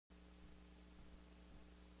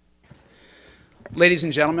Ladies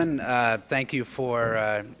and gentlemen, thank you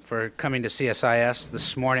for coming to CSIS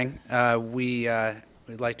this morning.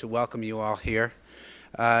 We'd like to welcome you all here.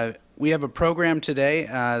 We have a program today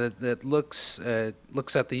that looks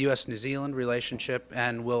at the U.S.-New Zealand relationship,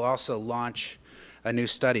 and will also launch a new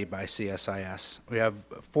study by CSIS. We have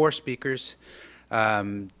 4 speakers.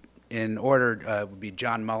 In order would be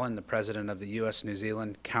John Mullen, the president of the U.S.-New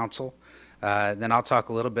Zealand Council. Then I'll talk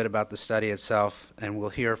a little bit about the study itself, and we'll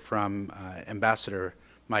hear from Ambassador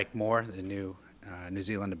Mike Moore, the new New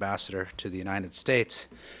Zealand ambassador to the United States,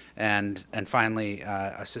 and finally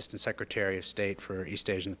Assistant Secretary of State for East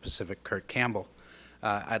Asia and the Pacific, Kurt Campbell.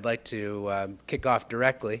 I'd like to kick off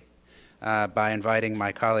directly by inviting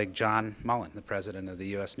my colleague John Mullen, the president of the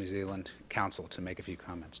U.S.-New Zealand Council, to make a few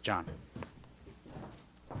comments. John.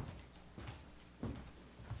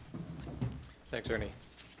 Thanks, Ernie.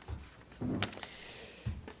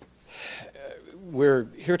 We're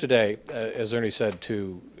here today, as Ernie said,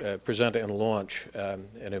 to present and launch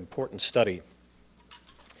an important study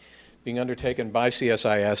being undertaken by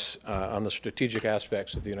CSIS on the strategic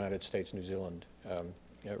aspects of the United States-New Zealand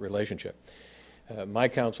relationship. My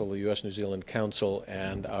council, the U.S.-New Zealand Council,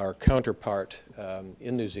 and our counterpart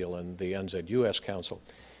in New Zealand, the NZ-US Council,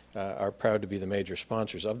 are proud to be the major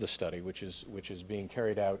sponsors of the study, which is being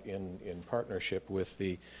carried out in partnership with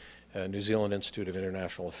the New Zealand Institute of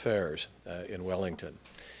International Affairs in Wellington.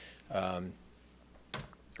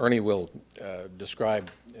 Ernie will describe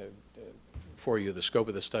for you the scope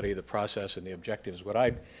of the study, the process, and the objectives. What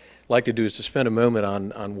I'd like to do is to spend a moment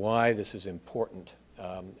on why this is important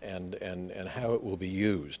and how it will be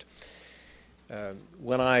used.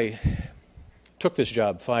 When I took this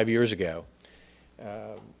job 5 years ago,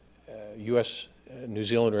 U.S.-New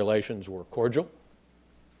Zealand relations were cordial,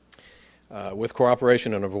 with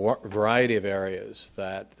cooperation in a variety of areas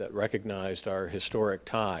that recognized our historic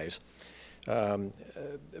ties,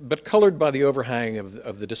 but colored by the overhang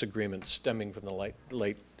of the disagreement stemming from the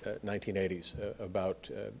late 1980s about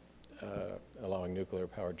allowing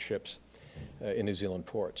nuclear-powered ships in New Zealand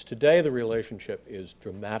ports. Today, the relationship is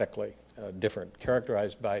dramatically different,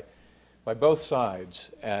 characterized by both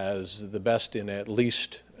sides as the best in at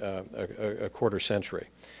least a quarter century.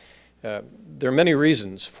 There are many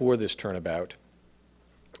reasons for this turnabout,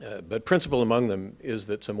 but principal among them is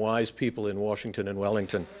that some wise people in Washington and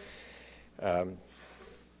Wellington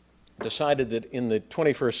decided that in the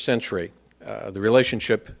 21st century, the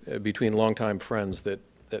relationship between longtime friends that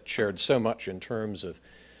shared so much in terms of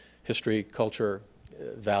history, culture,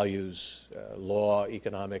 values, law,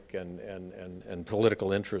 economic, and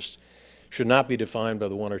political interests should not be defined by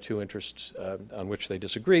the 1 or 2 interests on which they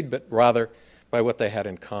disagreed, but rather by what they had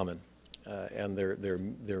in common and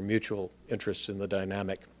their mutual interests in the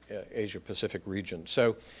dynamic Asia-Pacific region.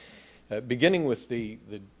 So beginning with the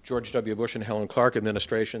George W. Bush and Helen Clark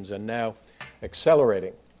administrations, and now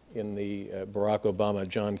accelerating in the Barack Obama,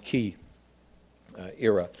 John Key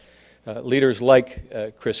era, leaders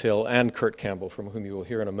like Chris Hill and Kurt Campbell, from whom you will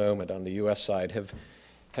hear in a moment on the U.S. side,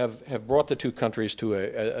 have brought the two countries to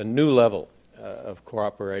a new level of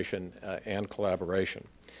cooperation and collaboration.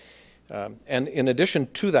 And in addition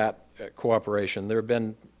to that cooperation, there have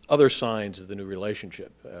been other signs of the new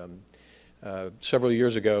relationship. Several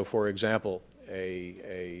years ago, for example,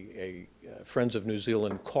 a Friends of New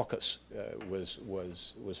Zealand caucus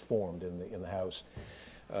was formed in the House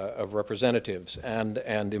of Representatives, and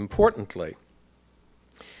importantly,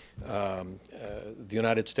 the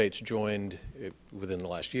United States joined within the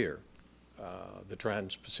last year the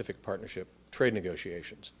Trans-Pacific Partnership trade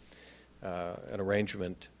negotiations, an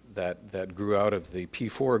arrangement that grew out of the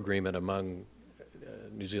P4 agreement among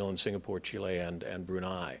New Zealand, Singapore, Chile, and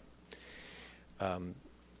Brunei.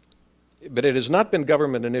 But it has not been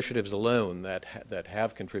government initiatives alone that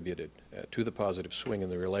have contributed to the positive swing in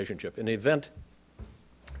the relationship. An event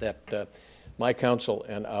that my council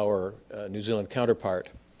and our New Zealand counterpart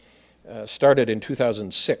started in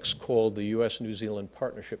 2006, called the U.S.-New Zealand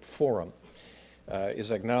Partnership Forum,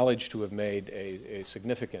 is acknowledged to have made a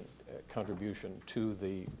significant contribution to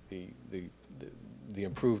the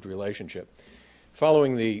improved relationship.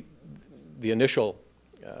 Following the initial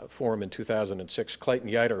forum in 2006, Clayton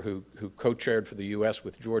Yiter, who co-chaired for the U.S.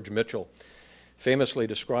 with George Mitchell, famously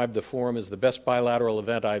described the forum as the best bilateral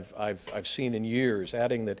event I've seen in years,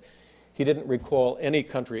 adding that he didn't recall any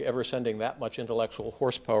country ever sending that much intellectual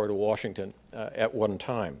horsepower to Washington at one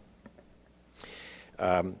time.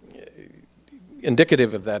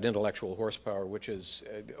 Indicative of that intellectual horsepower, which has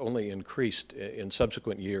only increased in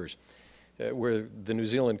subsequent years, were the New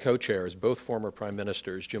Zealand co-chairs, both former prime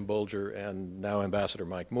ministers, Jim Bolger and now Ambassador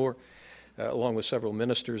Mike Moore, along with several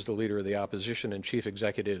ministers, the leader of the opposition, and chief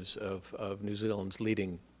executives of New Zealand's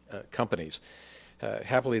leading companies.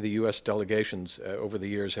 Happily, the U.S. delegations over the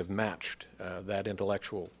years have matched that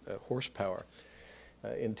intellectual horsepower.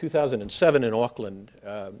 In 2007 in Auckland,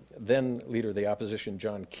 then leader of the opposition,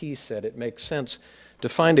 John Key, said it makes sense to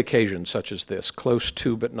find occasions such as this, close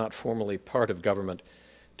to but not formally part of government,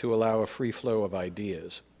 to allow a free flow of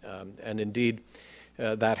ideas. And indeed,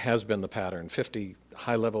 that has been the pattern. 50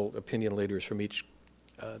 high-level opinion leaders from each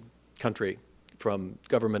country, from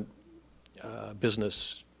government,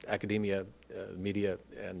 business, academia, media,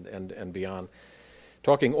 and beyond,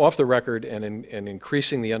 talking off the record and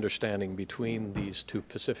increasing the understanding between these two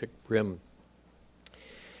Pacific Rim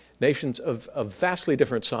nations of vastly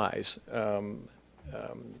different size,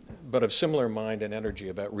 but of similar mind and energy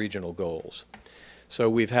about regional goals. So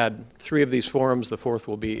we've had 3 of these forums. The 4th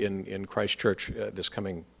will be in Christchurch this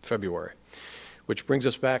coming February, which brings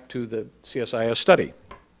us back to the CSIS study.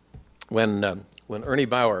 When Ernie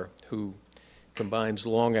Bauer, who combines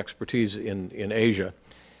long expertise in Asia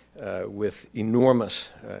with enormous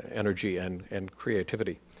energy and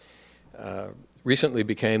creativity, recently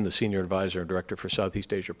became the Senior Advisor and Director for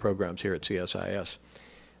Southeast Asia Programs here at CSIS.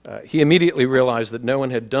 He immediately realized that no one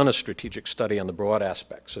had done a strategic study on the broad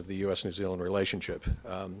aspects of the U.S.-New Zealand relationship,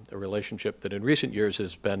 a relationship that in recent years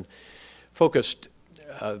has been focused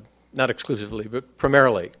not exclusively, but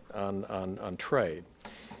primarily on trade.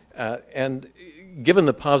 And given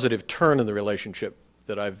the positive turn in the relationship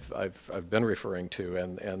that I've been referring to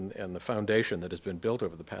and the foundation that has been built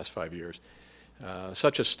over the past 5 years,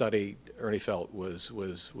 such a study, Ernie felt, was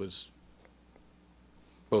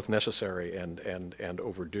both necessary and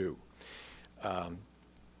overdue.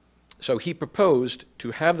 So he proposed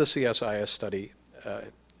to have the CSIS study,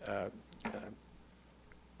 to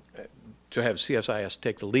have CSIS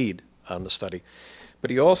take the lead on the study, but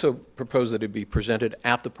he also proposed that it be presented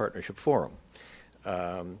at the Partnership Forum.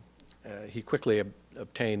 He quickly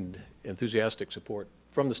obtained enthusiastic support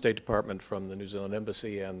from the State Department, from the New Zealand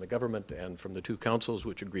Embassy and the government, and from the 2 councils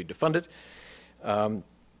which agreed to fund it.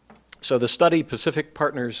 So the study, Pacific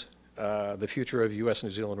Partners, the Future of U.S.-New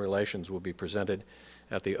Zealand Relations, will be presented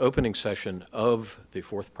at the opening session of the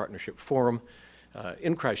 4th Partnership Forum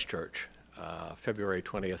in Christchurch, February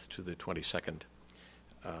 20th to the 22nd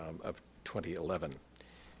of 2011.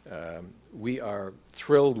 We are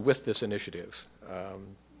thrilled with this initiative,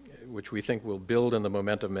 which we think will build on the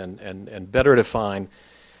momentum and better define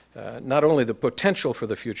not only the potential for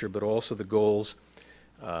the future, but also the goals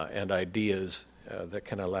and ideas that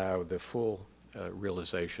can allow the full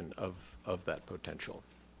realization of that potential.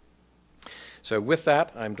 So with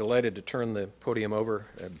that, I'm delighted to turn the podium over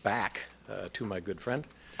back to my good friend,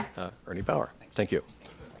 Ernie Bauer. Thank you.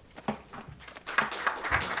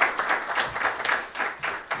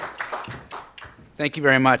 Thank you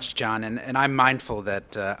very much, John. And I'm mindful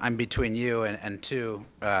that I'm between you and 2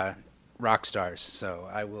 rock stars, so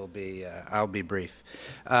I'll be brief.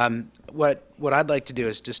 What I'd like to do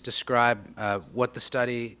is just describe what the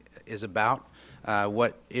study is about,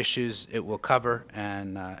 what issues it will cover,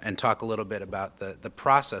 and talk a little bit about the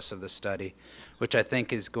process of the study, which I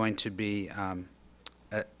think is going to be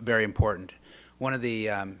very important. One of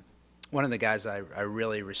the guys I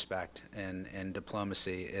really respect in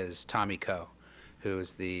diplomacy is Tommy Coe, who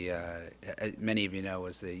is many of you know,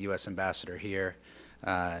 was the U.S. ambassador here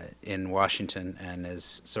in Washington, and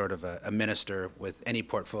is sort of a minister with any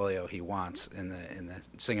portfolio he wants in the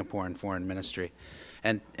Singaporean foreign ministry.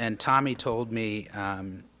 And Tommy told me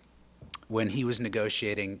when he was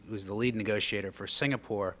negotiating, he was the lead negotiator for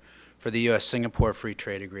Singapore, for the U.S.-Singapore Free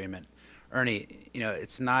Trade Agreement. Ernie, you know,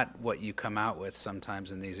 it's not what you come out with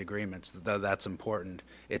sometimes in these agreements, though that's important.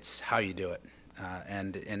 It's how you do it.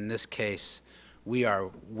 And in this case, we are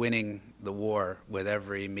winning the war with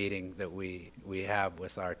every meeting that we have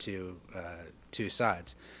with our two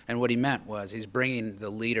sides. And what he meant was he's bringing the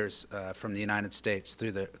leaders from the United States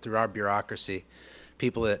through our bureaucracy,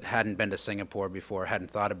 people that hadn't been to Singapore before, hadn't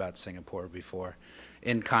thought about Singapore before,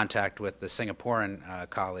 in contact with the Singaporean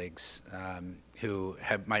colleagues who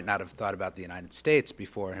might not have thought about the United States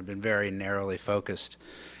before, have been very narrowly focused.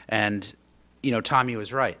 And, you know, Tommy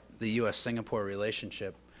was right. The U.S.-Singapore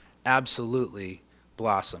relationship absolutely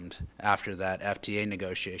blossomed after that FTA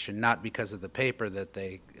negotiation, not because of the paper that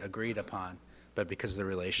they agreed upon, but because of the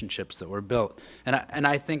relationships that were built. And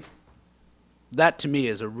I think that, to me,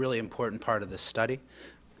 is a really important part of this study.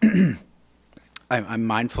 I'm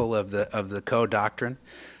mindful of the co-doctrine,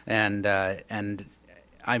 and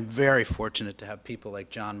I'm very fortunate to have people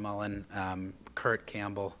like John Mullen, Kurt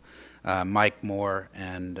Campbell, Mike Moore,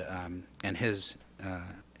 and his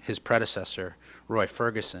predecessor, Roy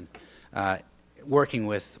Ferguson, working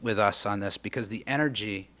with us on this, because the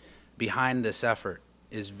energy behind this effort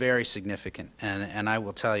is very significant, and I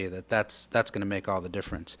will tell you that that's going to make all the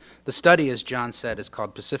difference. The study, as John said, is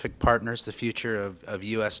called Pacific Partners, the Future of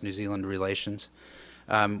U.S.-New Zealand Relations.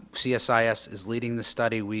 CSIS is leading the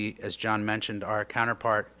study. We, as John mentioned, our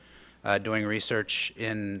counterpart doing research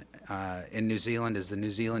in New Zealand is the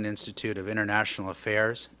New Zealand Institute of International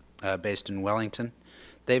Affairs, based in Wellington.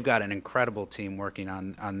 They've got an incredible team working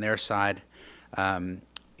on their side.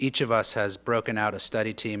 Each of us has broken out a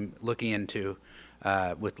study team looking into,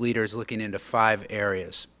 with leaders looking into 5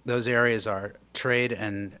 areas. Those areas are trade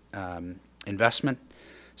and investment,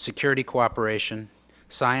 security cooperation,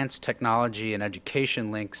 science, technology, and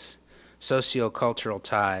education links, socio-cultural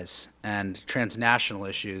ties, and transnational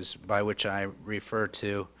issues, by which I refer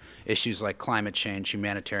to issues like climate change,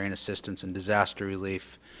 humanitarian assistance and disaster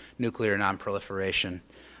relief, nuclear nonproliferation,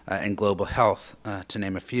 and global health, to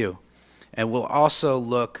name a few. And we'll also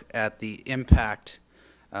look at the impact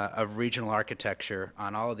of regional architecture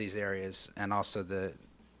on all of these areas, and also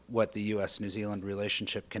what the U.S.-New Zealand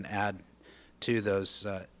relationship can add to those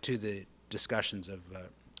to the discussions of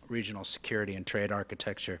regional security and trade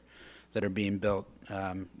architecture that are being built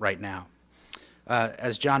right now.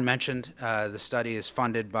 As John mentioned, the study is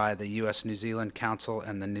funded by the U.S.-New Zealand Council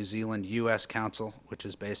and the New Zealand-U.S. Council, which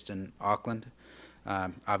is based in Auckland.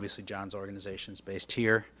 Obviously, John's organization is based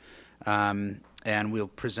here. And we'll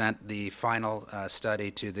present the final study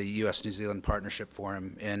to the U.S.-New Zealand Partnership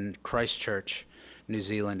Forum in Christchurch, New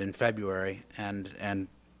Zealand in February. And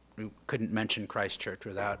we couldn't mention Christchurch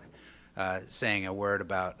without saying a word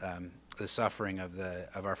about the suffering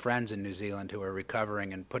of our friends in New Zealand who are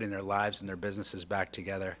recovering and putting their lives and their businesses back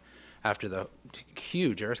together after the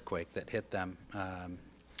huge earthquake that hit them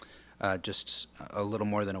just a little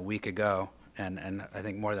more than a week ago, and I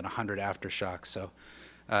think more than 100 aftershocks. So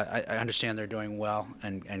I understand they're doing well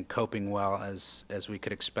and coping well, as we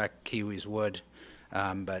could expect Kiwis would,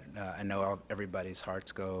 but I know everybody's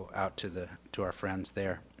hearts go out to our friends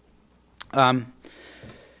there.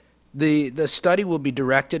 The study will be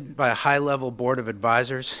directed by a high-level board of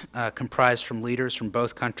advisors comprised from leaders from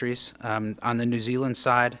both countries. On the New Zealand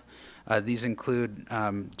side, these include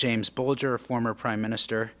James Bulger, former Prime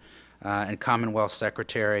Minister and Commonwealth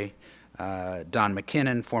Secretary, Don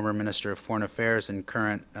McKinnon, former Minister of Foreign Affairs and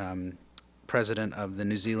current President of the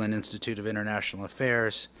New Zealand Institute of International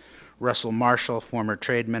Affairs, Russell Marshall, former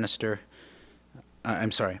Trade Minister.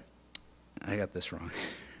 I'm sorry, I got this wrong.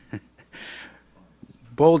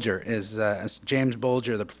 Bulger is James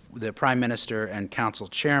Bulger, the Prime Minister and Council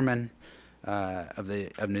Chairman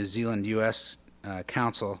of New Zealand U.S.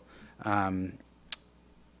 Council.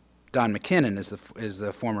 Don McKinnon is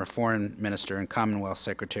the former Foreign Minister and Commonwealth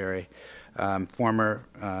Secretary, former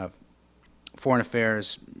Foreign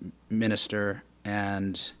Affairs Minister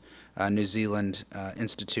and New Zealand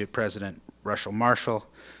Institute President Russell Marshall,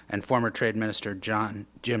 and former Trade Minister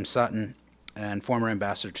Jim Sutton, and former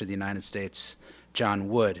Ambassador to the United States John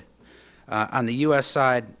Wood. On the U.S.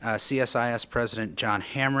 side, CSIS President John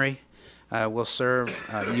Hamre will serve,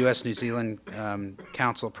 U.S.-New Zealand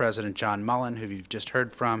Council President John Mullen, who you've just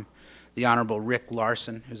heard from, the Honorable Rick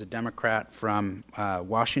Larson, who's a Democrat from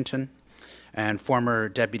Washington, and former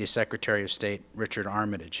Deputy Secretary of State Richard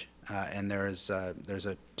Armitage. And there's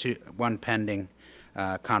one pending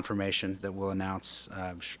confirmation that we'll announce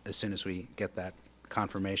as soon as we get that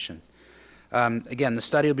confirmation. Again, the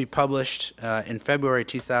study will be published in February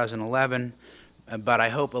 2011, but I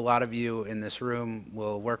hope a lot of you in this room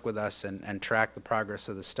will work with us and track the progress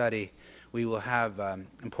of the study. We will have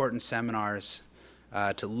important seminars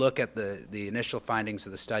to look at the initial findings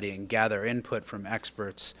of the study and gather input from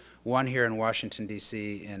experts, one here in Washington,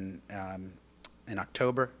 D.C. in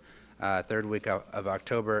October, third week of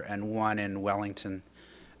October, and one in Wellington.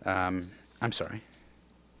 One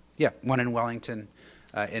in Wellington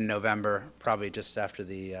in November, probably just after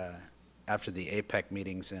the APEC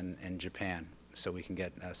meetings in Japan, so we can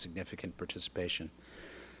get significant participation.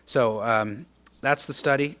 So that's the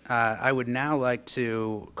study. I would now like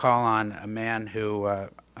to call on a man who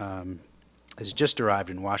has just arrived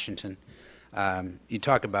in Washington. You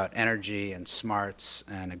talk about energy and smarts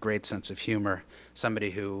and a great sense of humor,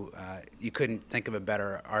 somebody who you couldn't think of a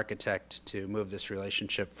better architect to move this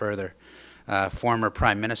relationship further. Former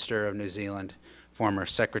Prime Minister of New Zealand, former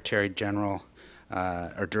Secretary General,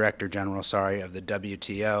 or Director General, sorry, of the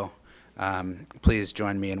WTO. Please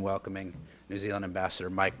join me in welcoming New Zealand Ambassador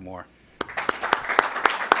Mike Moore.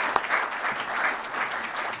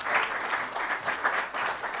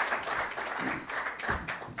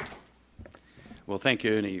 Well, thank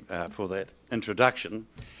you, Ernie, for that introduction.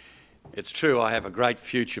 It's true, I have a great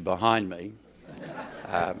future behind me.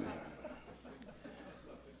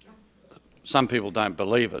 Some people don't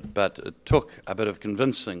believe it, but it took a bit of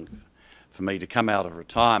convincing for me to come out of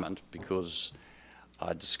retirement because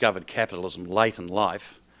I discovered capitalism late in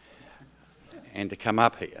life and to come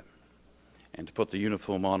up here and to put the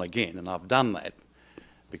uniform on again. And I've done that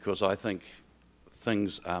because I think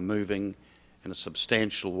things are moving in a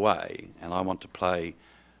substantial way and I want to play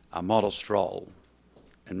a modest role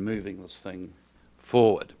in moving this thing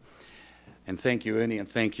forward. And thank you, Ernie, and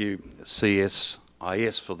thank you,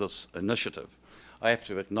 CSIS, for this initiative. I have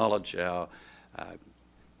to acknowledge our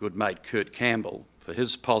good mate Kurt Campbell for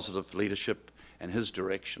his positive leadership and his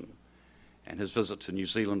direction. And his visit to New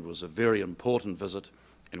Zealand was a very important visit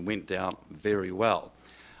and went down very well.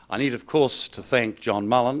 I need, of course, to thank John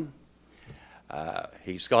Mullen.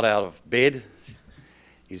 He's got out of bed.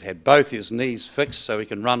 He's had both his knees fixed so he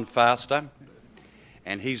can run faster.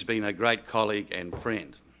 And he's been a great colleague and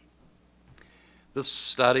friend. This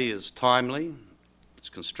study is timely, it's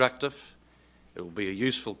constructive, it will be a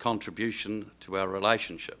useful contribution to our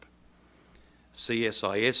relationship.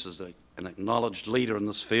 CSIS is an acknowledged leader in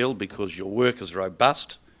this field because your work is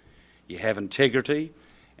robust, you have integrity,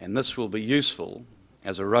 and this will be useful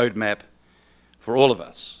as a roadmap for all of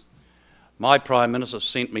us. My Prime Minister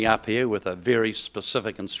sent me up here with a very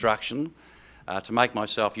specific instruction to make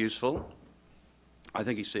myself useful. I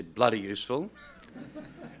think he said bloody useful.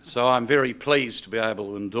 So I'm very pleased to be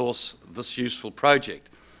able to endorse this useful project.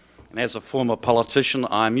 And as a former politician,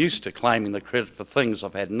 I'm used to claiming the credit for things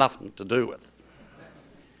I've had nothing to do with.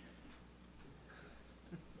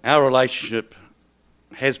 Our relationship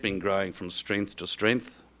has been growing from strength to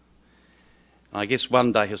strength. I guess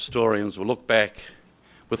one day historians will look back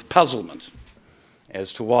with puzzlement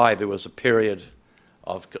as to why there was a period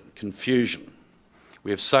of confusion. We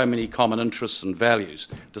have so many common interests and values.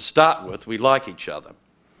 To start with, we like each other.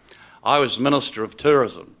 I was Minister of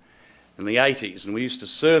Tourism in the 80s, and we used to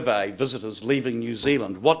survey visitors leaving New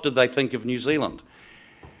Zealand. What did they think of New Zealand?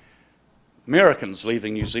 Americans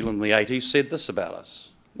leaving New Zealand in the 80s said this about us: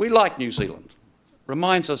 we like New Zealand.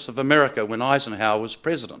 Reminds us of America when Eisenhower was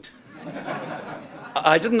president.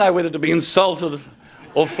 I didn't know whether to be insulted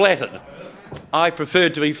or flattered. I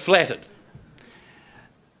preferred to be flattered.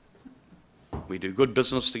 We do good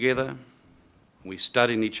business together. We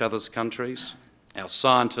study in each other's countries. Our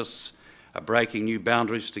scientists are breaking new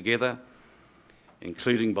boundaries together,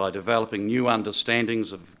 including by developing new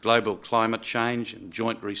understandings of global climate change and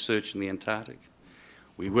joint research in the Antarctic.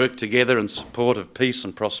 We work together in support of peace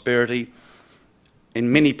and prosperity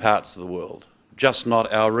in many parts of the world, just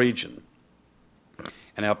not our region.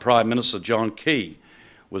 And our Prime Minister, John Key,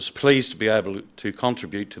 was pleased to be able to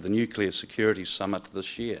contribute to the Nuclear Security Summit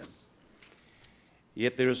this year.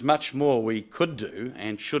 Yet there is much more we could do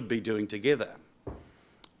and should be doing together.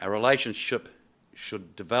 Our relationship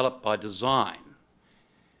should develop by design,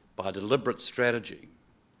 by deliberate strategy,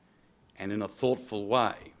 and in a thoughtful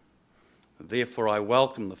way. Therefore, I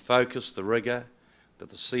welcome the focus, the rigour that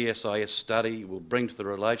the CSIS study will bring to the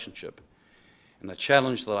relationship, and the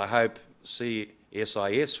challenge that I hope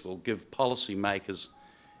CSIS will give policymakers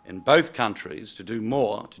in both countries to do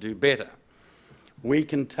more, to do better. We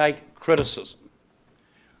can take criticism.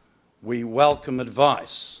 We welcome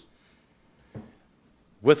advice.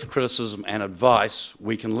 With criticism and advice,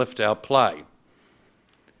 we can lift our play.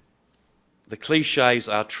 The cliches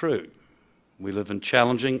are true. We live in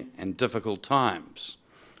challenging and difficult times.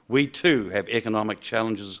 We too have economic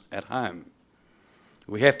challenges at home.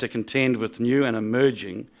 We have to contend with new and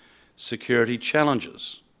emerging security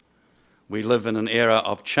challenges. We live in an era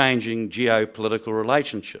of changing geopolitical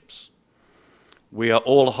relationships. We are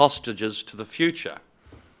all hostages to the future,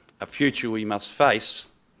 a future we must face,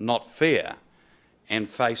 not fear, and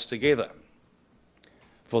face together.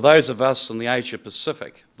 For those of us in the Asia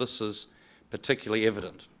Pacific, this is particularly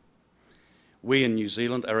evident. We in New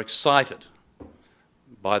Zealand are excited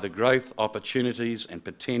by the growth opportunities and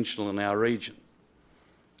potential in our region,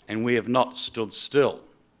 and we have not stood still.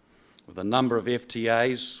 With a number of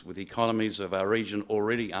FTAs with economies of our region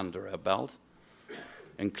already under our belt,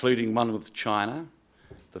 including one with China,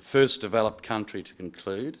 the first developed country to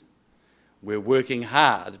conclude, we're working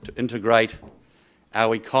hard to integrate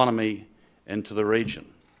our economy into the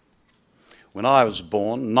region. When I was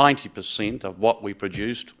born, 90% of what we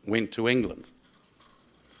produced went to England.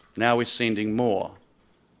 Now we're sending more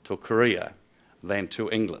to Korea than to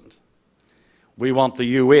England. We want the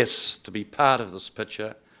US to be part of this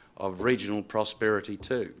picture of regional prosperity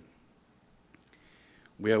too.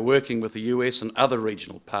 We are working with the US and other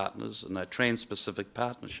regional partners in a Trans-Pacific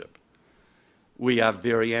partnership. We are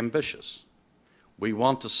very ambitious. We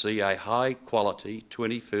want to see a high-quality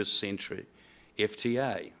 21st century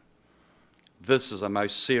FTA. This is a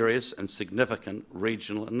most serious and significant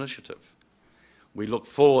regional initiative. We look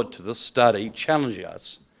forward to this study challenging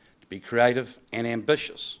us to be creative and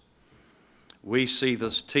ambitious. We see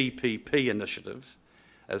this TPP initiative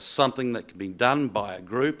as something that can be done by a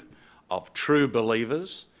group of true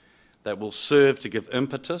believers that will serve to give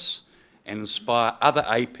impetus and inspire other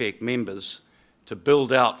APEC members to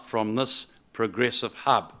build out from this progressive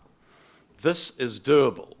hub. This is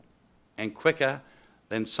doable and quicker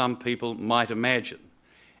than some people might imagine,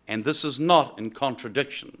 and this is not in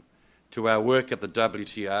contradiction to our work at the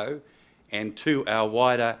WTO and to our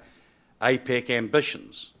wider APEC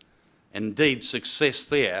ambitions. Indeed, success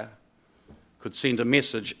there could send a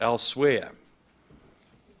message elsewhere.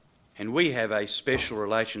 And we have a special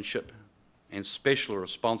relationship and special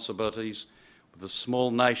responsibilities with the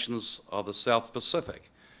small nations of the South Pacific.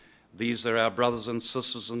 These are our brothers and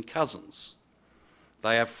sisters and cousins.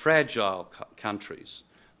 They are fragile countries.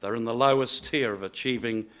 They're in the lowest tier of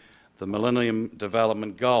achieving the Millennium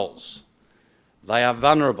Development Goals. They are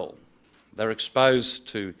vulnerable. They're exposed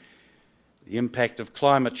to the impact of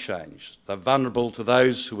climate change. They're vulnerable to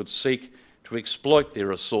those who would seek to exploit their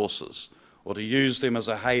resources or to use them as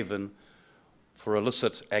a haven for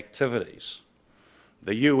illicit activities.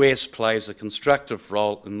 The US plays a constructive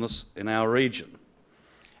role in our region.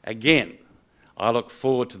 Again, I look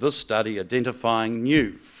forward to this study identifying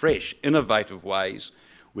new, fresh, innovative ways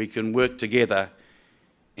we can work together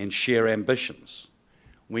and share ambitions.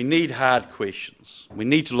 We need hard questions. We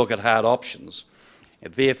need to look at hard options,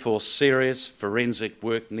 and therefore serious forensic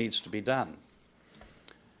work needs to be done.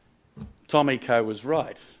 Tomiko was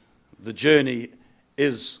right. The journey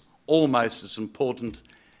is almost as important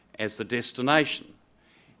as the destination.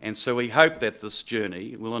 And so we hope that this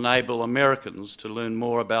journey will enable Americans to learn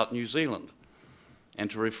more about New Zealand and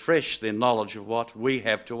to refresh their knowledge of what we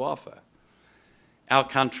have to offer. Our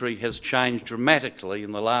country has changed dramatically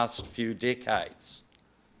in the last few decades.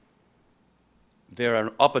 There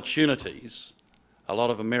are opportunities a lot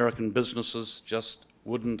of American businesses just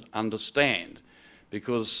wouldn't understand,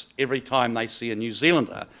 because every time they see a New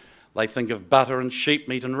Zealander, they think of butter and sheep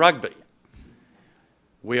meat and rugby.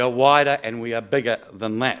 We are wider and we are bigger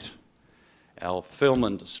than that. Our film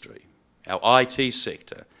industry, our IT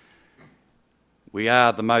sector. We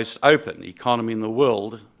are the most open economy in the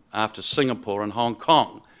world after Singapore and Hong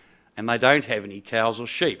Kong, and they don't have any cows or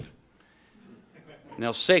sheep.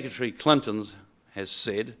 Now, Secretary Clinton has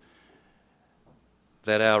said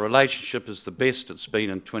that our relationship is the best it's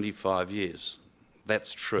been in 25 years.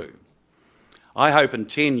 That's true. I hope in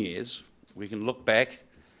 10 years we can look back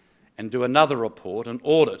and do another report and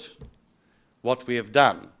audit what we have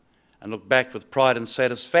done and look back with pride and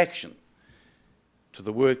satisfaction to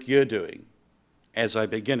the work you're doing as a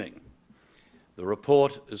beginning. The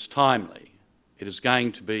report is timely. It is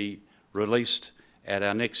going to be released at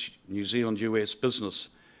our next New Zealand-US Business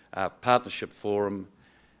Partnership Forum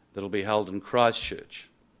that will be held in Christchurch.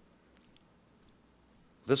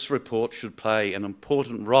 This report should play an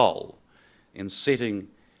important role in setting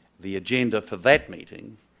the agenda for that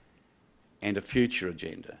meeting and a future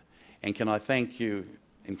agenda. And can I thank you,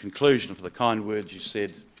 in conclusion, for the kind words you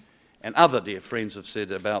said, and other dear friends have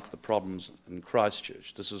said about the problems in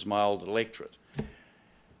Christchurch. This is my old electorate.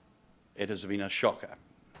 It has been a shocker.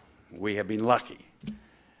 We have been lucky.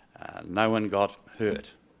 No one got hurt.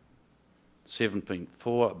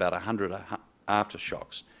 7.4, about 100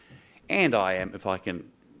 aftershocks. And I am, if I can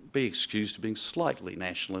be excused, being slightly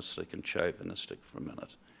nationalistic and chauvinistic for a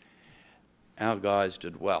minute. Our guys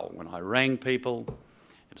did well. When I rang people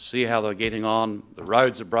to see how they're getting on, the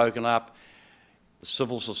roads are broken up, the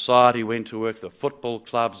civil society went to work, the football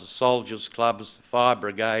clubs, the soldiers' clubs, the fire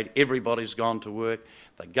brigade, everybody's gone to work,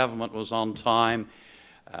 the government was on time.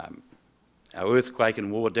 Our Earthquake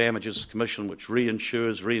and War Damages Commission, which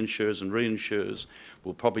reinsures,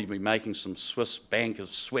 will probably be making some Swiss bankers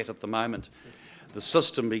sweat at the moment. The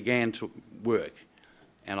system began to work,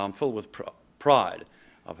 and I'm filled with pride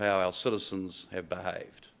of how our citizens have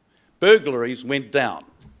behaved. Burglaries went down.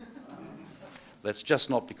 That's just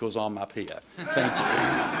not because I'm up here. Thank you.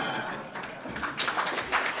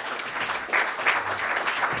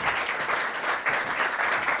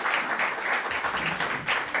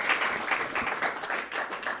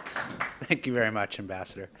 Thank you very much,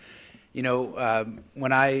 Ambassador. You know,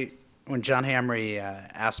 when John Hamre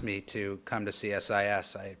asked me to come to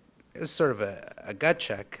CSIS, it was sort of a gut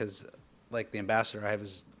check, because, like the Ambassador, I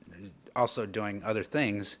was also doing other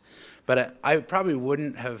things. But I probably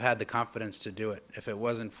wouldn't have had the confidence to do it if it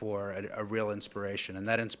wasn't for a real inspiration, and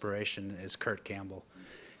that inspiration is Kurt Campbell.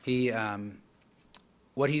 He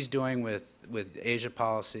what he's doing with Asia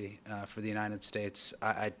policy for the United States,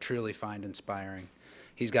 I truly find inspiring.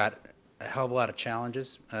 He's got a hell of a lot of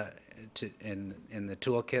challenges in the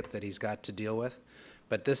toolkit that he's got to deal with,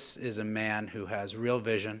 but this is a man who has real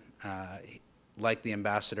vision, like the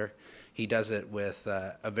ambassador. He does it with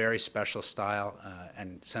a very special style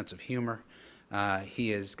and sense of humor. He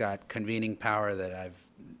has got convening power that I've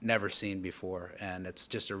never seen before, and it's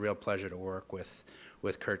just a real pleasure to work with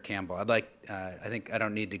Kurt Campbell. I think I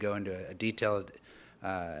don't need to go into a detailed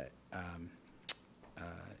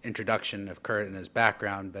introduction of Kurt and his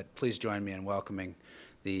background, but please join me in welcoming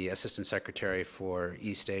the Assistant Secretary for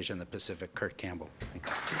East Asia and the Pacific, Kurt Campbell. Thank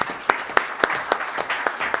you.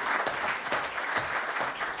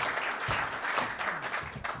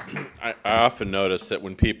 I often notice that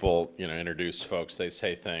when people, introduce folks, they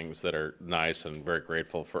say things that are nice and very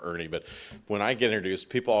grateful for Ernie. But when I get introduced,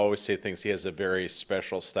 people always say things. He has a very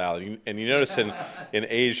special style, and you notice in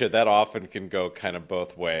Asia that often can go kind of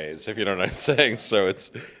both ways, if you know what I'm saying. So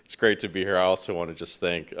it's great to be here. I also want to just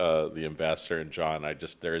thank the ambassador and John.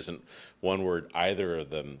 There isn't one word either of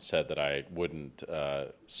them said that I wouldn't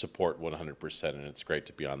support 100%, and it's great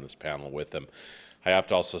to be on this panel with them. I have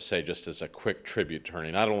to also say, just as a quick tribute to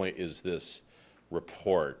Ernie, not only is this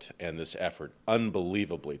report and this effort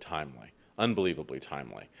unbelievably timely, and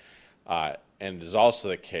it is also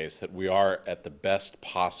the case that we are at the best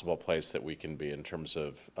possible place that we can be in terms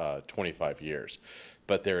of 25 years.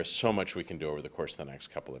 But there is so much we can do over the course of the next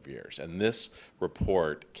couple of years. And this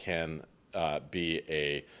report can be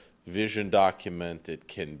a vision document. It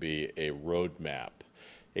can be a roadmap.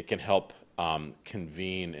 It can help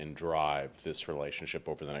convene and drive this relationship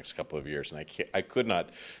over the next couple of years, and I could not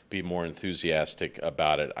be more enthusiastic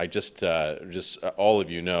about it. I just all of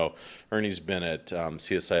you know, Ernie's been at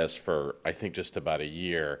CSIS for I think just about a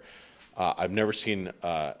year. I've never seen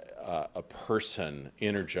a person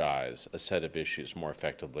energize a set of issues more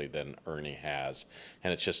effectively than Ernie has,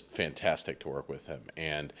 and it's just fantastic to work with him.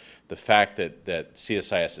 And the fact that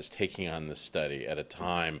CSIS is taking on this study at a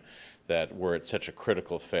time that we're at such a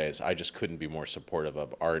critical phase, I just couldn't be more supportive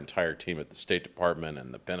of. Our entire team at the State Department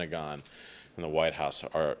and the Pentagon and the White House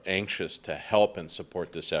are anxious to help and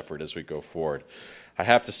support this effort as we go forward. I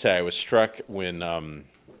have to say I was struck when the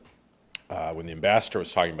ambassador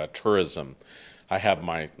was talking about tourism. I have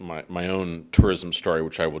my own tourism story,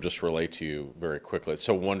 which I will just relate to you very quickly. It's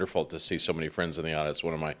so wonderful to see so many friends in the audience.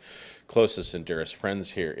 One of my closest and dearest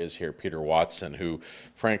friends is Peter Watson, who,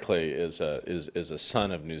 frankly, is a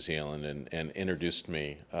son of New Zealand and introduced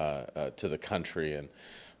me to the country.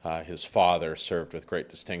 And his father served with great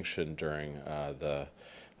distinction during the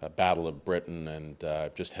Battle of Britain,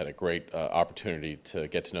 and just had a great opportunity to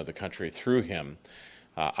get to know the country through him.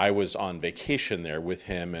 I was on vacation there with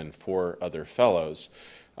him and 4 other fellows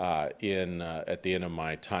at the end of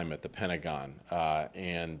my time at the Pentagon.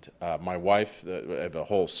 My wife, I have a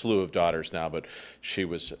whole slew of daughters now, but she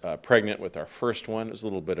was pregnant with our first one. It was a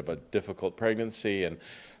little bit of a difficult pregnancy, and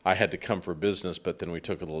I had to come for business, but then we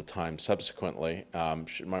took a little time subsequently.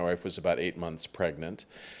 My wife was about 8 months pregnant.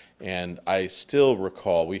 And I still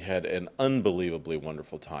recall we had an unbelievably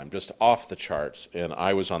wonderful time, just off the charts. And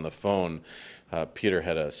I was on the phone. Peter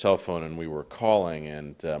had a cell phone, and we were calling.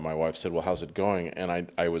 And my wife said, "Well, how's it going?"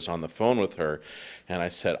 And I was on the phone with her, and I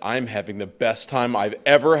said, "I'm having the best time I've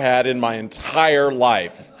ever had in my entire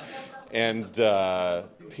life." And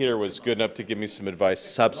Peter was good enough to give me some advice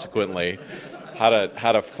subsequently how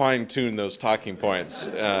to fine-tune those talking points.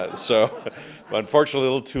 Unfortunately, a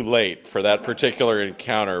little too late for that particular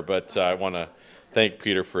encounter, but I want to thank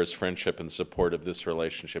Peter for his friendship and support of this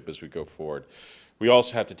relationship as we go forward. We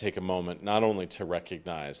also have to take a moment not only to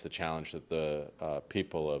recognize the challenge that the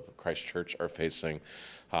people of Christchurch are facing.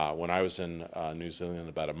 When I was in New Zealand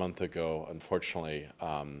about a month ago, unfortunately,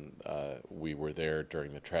 we were there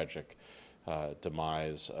during the tragic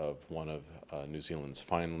demise of one of New Zealand's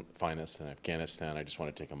finest in Afghanistan. I just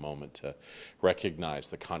want to take a moment to recognize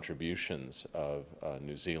the contributions of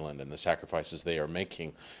New Zealand and the sacrifices they are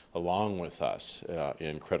making along with us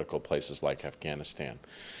in critical places like Afghanistan.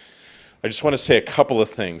 I just want to say a couple of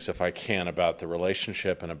things, if I can, about the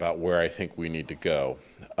relationship and about where I think we need to go.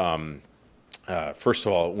 First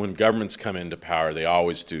of all, when governments come into power, they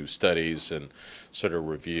always do studies and sort of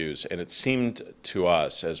reviews. And it seemed to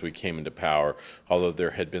us as we came into power, although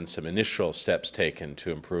there had been some initial steps taken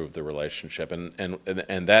to improve the relationship, and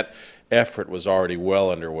that effort was already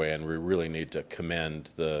well underway, and we really need to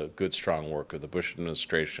commend the good, strong work of the Bush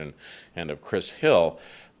administration and of Chris Hill.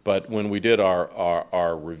 But when we did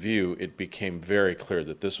our review, it became very clear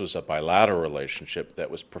that this was a bilateral relationship that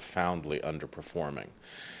was profoundly underperforming.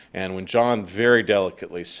 And when John very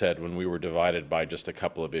delicately said when we were divided by just a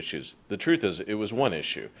couple of issues, the truth is it was one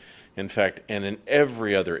issue. In fact, and in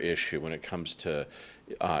every other issue when it comes to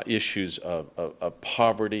issues of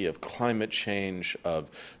poverty, of climate change,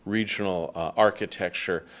 of regional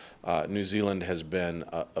architecture, New Zealand has been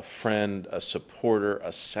a friend, a supporter,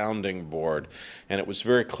 a sounding board, and it was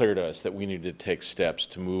very clear to us that we needed to take steps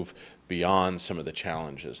to move beyond some of the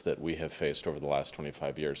challenges that we have faced over the last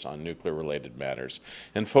 25 years on nuclear-related matters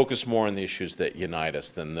and focus more on the issues that unite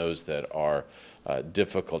us than those that are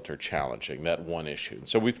difficult or challenging, that one issue. And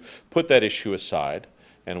so we've put that issue aside,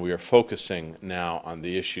 and we are focusing now on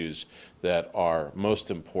the issues that are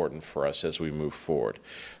most important for us as we move forward.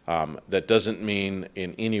 That doesn't mean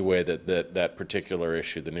in any way that particular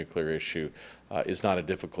issue, the nuclear issue, is not a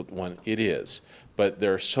difficult one. It is. But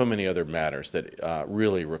there are so many other matters that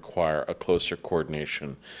really require a closer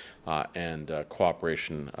coordination and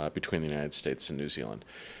cooperation between the United States and New Zealand.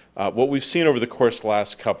 What we've seen over the course of the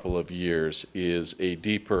last couple of years is a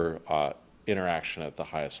deeper interaction at the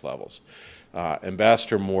highest levels.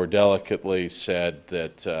 Ambassador more delicately said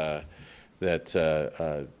that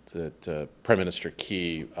Prime Minister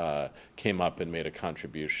Key came up and made a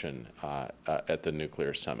contribution at the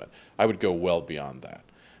nuclear summit. I would go well beyond that.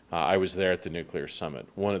 I was there at the nuclear summit.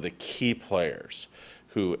 One of the key players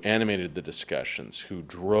who animated the discussions, who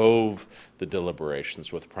drove the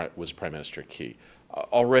deliberations was Prime Minister Key.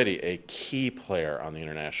 Already a key player on the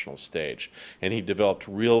international stage, and he developed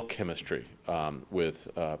real chemistry with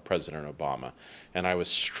President Obama. And I was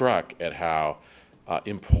struck at how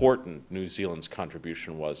important New Zealand's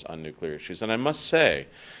contribution was on nuclear issues. And I must say,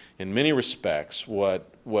 in many respects,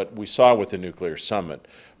 what we saw with the nuclear summit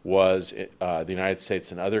was the United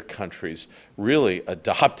States and other countries really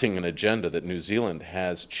adopting an agenda that New Zealand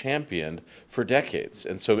has championed for decades.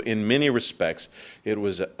 And so in many respects, it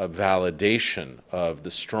was a validation of the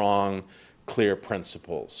strong, clear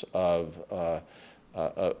principles of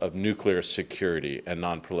nuclear security and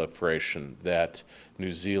nonproliferation that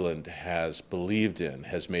New Zealand has believed in,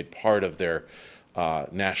 has made part of their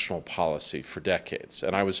national policy for decades.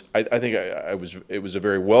 And I think it was a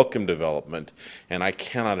very welcome development, and I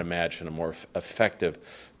cannot imagine a more effective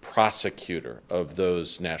prosecutor of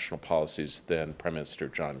those national policies than Prime Minister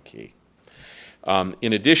John Key.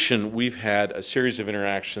 In addition, we've had a series of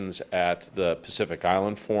interactions at the Pacific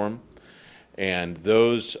Island Forum, and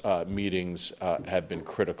those meetings have been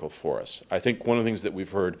critical for us. I think one of the things that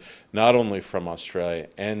we've heard not only from Australia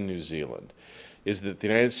and New Zealand is that the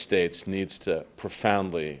United States needs to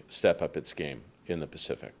profoundly step up its game in the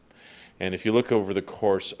Pacific. And if you look over the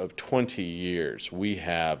course of 20 years, we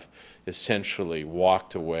have essentially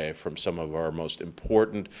walked away from some of our most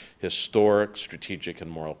important historic, strategic, and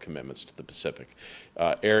moral commitments to the Pacific.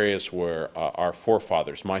 Areas where our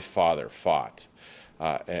forefathers, my father, fought,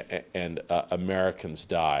 and Americans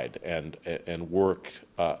died and worked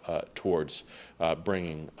towards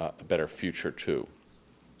bringing a better future to.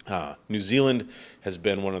 New Zealand has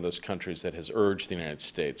been one of those countries that has urged the United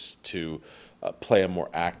States to play a more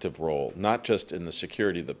active role, not just in the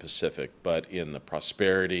security of the Pacific, but in the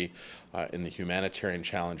prosperity, in the humanitarian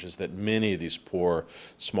challenges that many of these poor,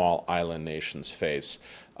 small island nations face.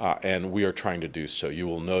 And we are trying to do so. You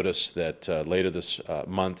will notice that later this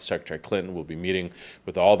month, Secretary Clinton will be meeting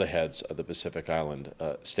with all the heads of the Pacific Island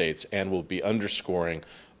states and will be underscoring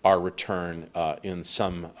our return in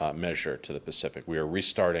some measure to the Pacific. We are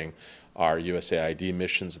restarting our USAID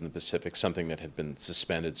missions in the Pacific, something that had been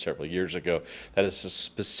suspended several years ago. That is a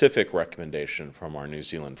specific recommendation from our New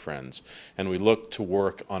Zealand friends. And we look to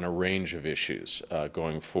work on a range of issues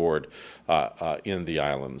going forward in the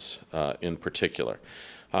islands in particular.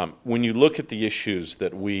 When you look at the issues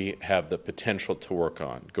that we have the potential to work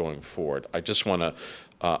on going forward, I just want to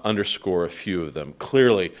underscore a few of them.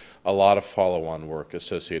 Clearly, a lot of follow-on work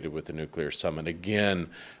associated with the nuclear summit. Again,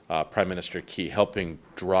 Prime Minister Key helping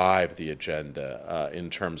drive the agenda in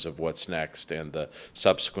terms of what's next, and the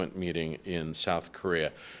subsequent meeting in South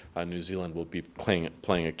Korea. New Zealand will be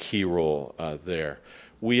playing a key role there.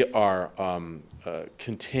 We are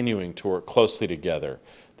continuing to work closely together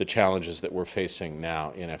the challenges that we're facing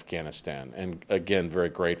now in Afghanistan. And again, very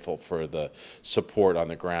grateful for the support on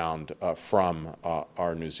the ground from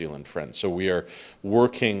our New Zealand friends. So we are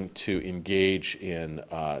working to engage in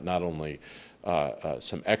not only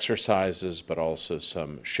some exercises, but also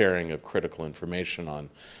some sharing of critical information on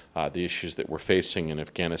the issues that we're facing in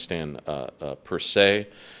Afghanistan per se.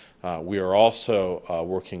 We are also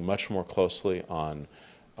working much more closely on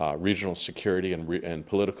regional security and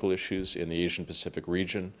political issues in the Asian-Pacific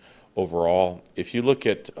region overall. If you look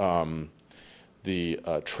at the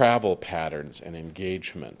travel patterns and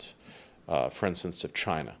engagement, for instance, of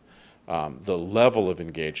China, the level of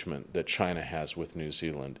engagement that China has with New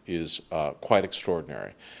Zealand is quite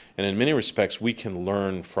extraordinary. And in many respects, we can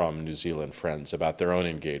learn from New Zealand friends about their own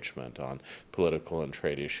engagement on political and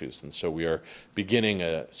trade issues. And so we are beginning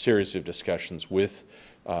a series of discussions with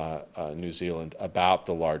New Zealand about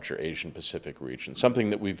the larger Asian Pacific region, something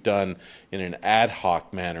that we've done in an ad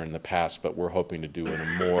hoc manner in the past, but we're hoping to do in a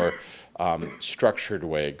more structured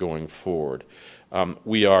way going forward.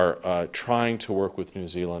 We are trying to work with New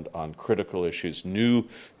Zealand on critical issues, new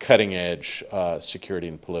cutting-edge security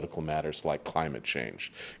and political matters like climate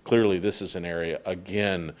change. Clearly, this is an area,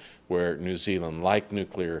 again, where New Zealand, like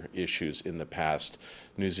nuclear issues in the past,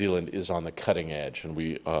 New Zealand is on the cutting edge, and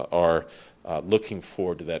we are looking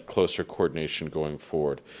forward to that closer coordination going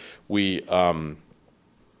forward.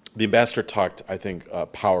 The ambassador talked, I think,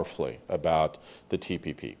 powerfully about the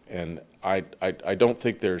TPP, and I don't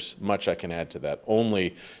think there's much I can add to that,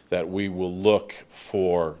 only that we will look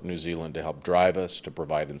for New Zealand to help drive us, to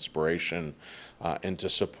provide inspiration, and to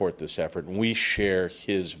support this effort. And we share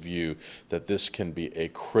his view that this can be a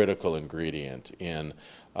critical ingredient in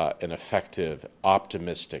an effective,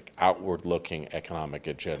 optimistic, outward-looking economic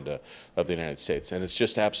agenda of the United States. And it's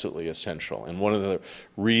just absolutely essential. And one of the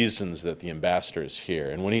reasons that the ambassador is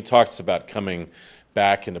here, and when he talks about coming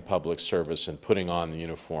back into public service and putting on the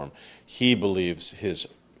uniform, he believes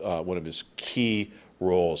one of his key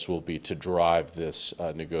roles will be to drive this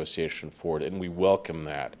negotiation forward, and we welcome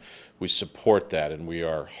that. We support that, and we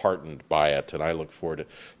are heartened by it, and I look forward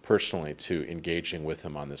personally to engaging with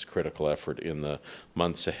him on this critical effort in the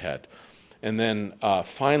months ahead. And then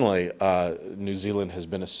finally, New Zealand has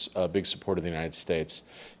been a big supporter of the United States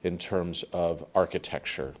in terms of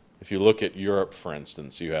architecture. If you look at Europe, for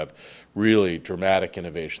instance, you have really dramatic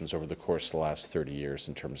innovations over the course of the last 30 years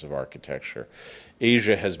in terms of architecture.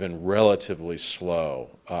 Asia has been relatively slow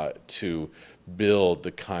to build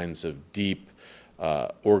the kinds of deep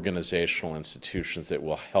organizational institutions that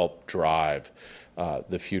will help drive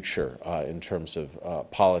the future in terms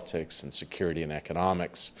of politics and security and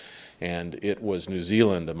economics. And it was New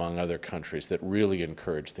Zealand, among other countries, that really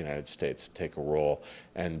encouraged the United States to take a role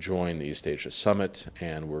and join the East Asia Summit,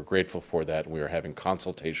 and we're grateful for that. We are having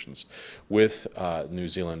consultations with New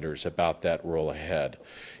Zealanders about that role ahead.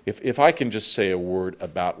 If I can just say a word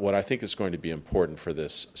about what I think is going to be important for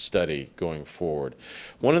this study going forward,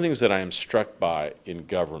 one of the things that I am struck by in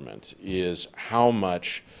government is how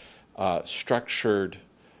much structured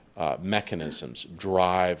mechanisms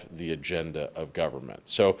drive the agenda of government.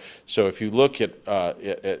 So if you look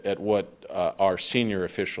at what our senior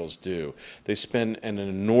officials do, they spend an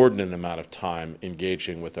inordinate amount of time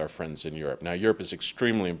engaging with our friends in Europe. Now, Europe is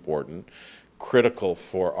extremely important, critical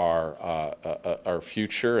for our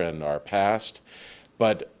future and our past,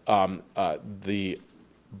 but the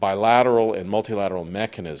bilateral and multilateral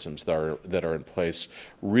mechanisms that are in place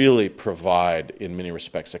really provide, in many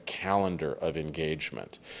respects, a calendar of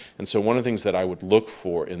engagement. And so one of the things that I would look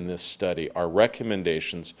for in this study are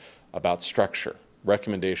recommendations about structure,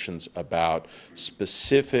 recommendations about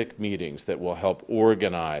specific meetings that will help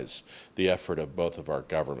organize the effort of both of our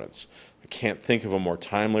governments. I can't think of a more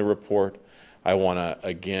timely report. I want to,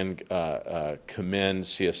 again, commend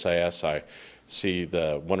CSIS. I see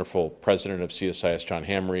the wonderful president of CSIS, John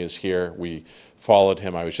Hamry, is here. We followed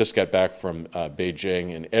him. I just got back from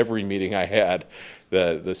Beijing, and every meeting I had,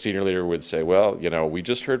 the senior leader would say, well, you know, we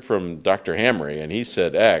just heard from Dr. Hamry, and he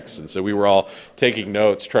said X. And so we were all taking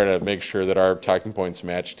notes, trying to make sure that our talking points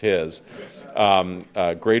matched his.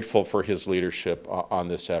 Grateful for his leadership on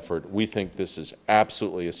this effort. We think this is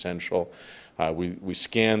absolutely essential. We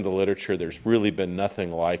scanned the literature. There's really been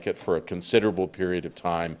nothing like it for a considerable period of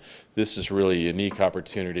time. This is really a unique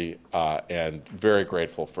opportunity, and very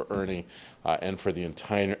grateful for Ernie and for the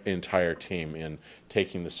entire team in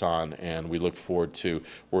taking this on. And we look forward to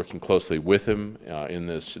working closely with him in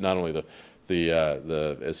this, not only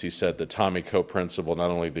as he said, the Tommy Co principle,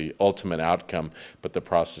 not only the ultimate outcome, but the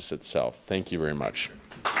process itself. Thank you very much.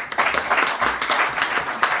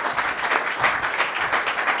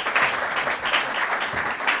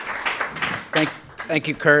 Thank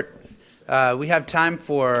you, Kurt. We have time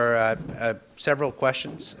for several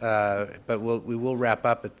questions, but we will wrap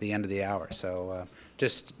up at the end of the hour. So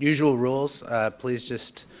just usual rules, please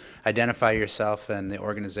just identify yourself and the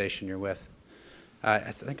organization you're with. I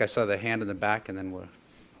think I saw the hand in the back, and then we'll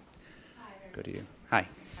go to you. Hi.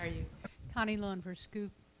 How are you? Connie Lowen for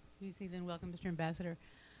Scoop, New Zealand. Welcome, Mr. Ambassador.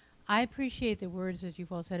 I appreciate the words that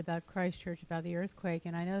you've all said about Christchurch, about the earthquake,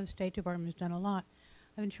 and I know the State Department has done a lot.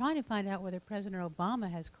 I've been trying to find out whether President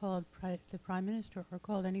Obama has called the Prime Minister or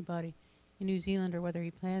called anybody in New Zealand, or whether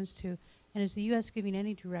he plans to. And is the U.S. giving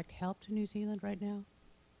any direct help to New Zealand right now?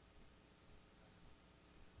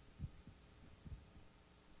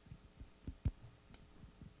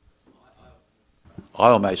 I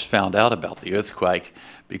almost found out about the earthquake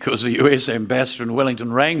because the US ambassador in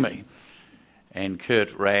Wellington rang me, and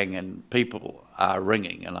Kurt rang, and people are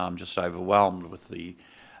ringing, and I'm just overwhelmed with the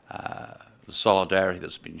solidarity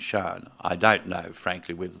that's been shown. I don't know,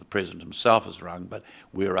 frankly, whether the President himself has rung, but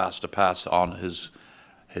we're asked to pass on his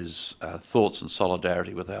thoughts and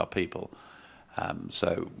solidarity with our people.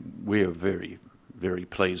 So we're very, very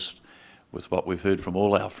pleased with what we've heard from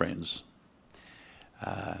all our friends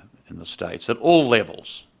in the States, at all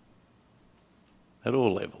levels,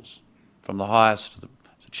 from the highest to the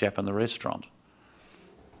chap in the restaurant.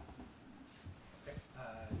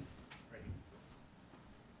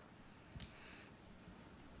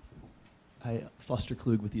 Hi, Foster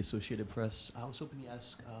Klug with the Associated Press. I was hoping to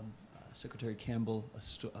ask Secretary Campbell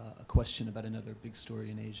a question about another big story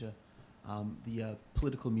in Asia, the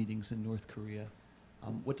political meetings in North Korea.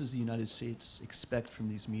 What does the United States expect from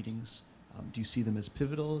these meetings? Do you see them as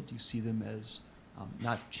pivotal? Do you see them as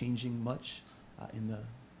not changing much in the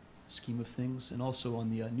scheme of things? And also on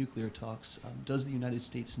the nuclear talks, does the United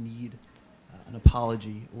States need an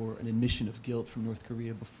apology or an admission of guilt from North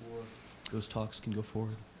Korea before those talks can go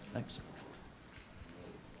forward? Thanks.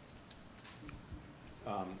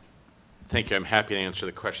 Thank you. I'm happy to answer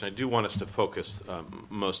the question. I do want us to focus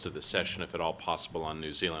most of the session, if at all possible, on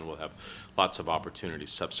New Zealand. We'll have lots of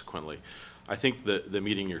opportunities subsequently. I think the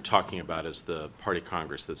meeting you're talking about is the Party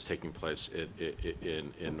Congress that's taking place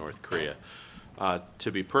in North Korea.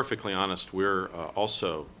 To be perfectly honest, we're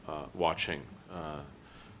also watching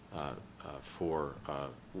for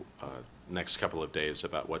next couple of days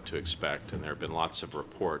about what to expect, and there have been lots of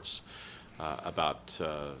reports about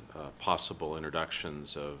possible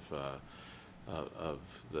introductions of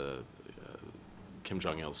the Kim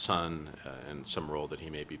Jong-il's son and some role that he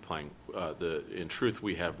may be playing. In truth,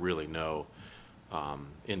 we have really no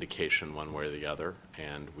indication one way or the other,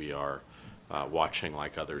 and we are watching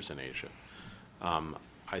like others in Asia.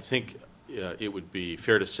 I think it would be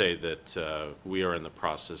fair to say that we are in the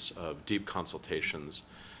process of deep consultations,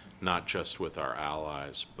 not just with our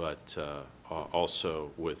allies, but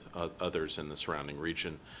also with others in the surrounding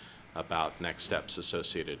region about next steps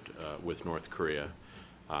associated with North Korea.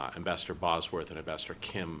 Ambassador Bosworth and Ambassador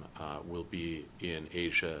Kim will be in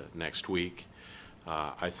Asia next week.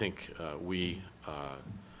 I think we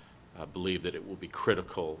believe that it will be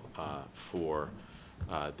critical for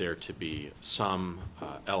there to be some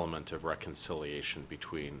element of reconciliation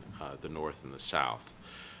between the North and the South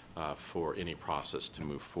for any process to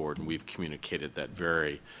move forward. And we've communicated that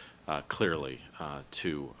very clearly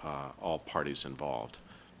to all parties involved.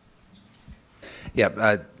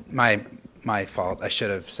 Yeah, my fault. I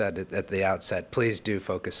should have said it at the outset. Please do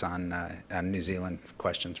focus on New Zealand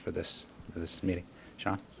questions for this meeting.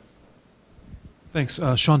 Sean? Thanks.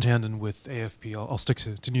 Sean Tandon with AFP. I'll stick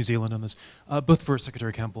to New Zealand on this, both for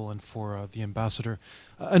Secretary Campbell and for the ambassador.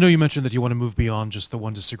 I know you mentioned that you want to move beyond just the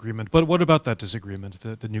one disagreement, but what about that disagreement,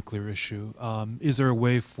 the nuclear issue? Is there a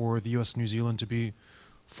way for the U.S. and New Zealand to be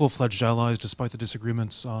full-fledged allies despite the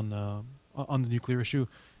disagreements on the nuclear issue?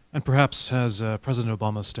 And perhaps has President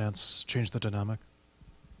Obama's stance changed the dynamic?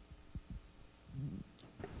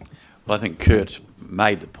 Well, I think Kurt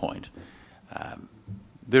made the point.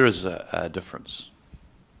 There is a difference,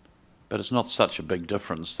 but it's not such a big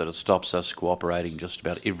difference that it stops us cooperating just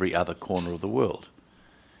about every other corner of the world,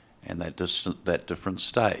 and that difference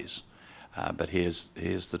stays. But here's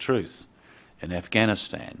the truth. In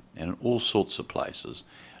Afghanistan and in all sorts of places,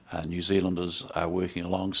 New Zealanders are working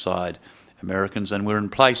alongside Americans, and we're in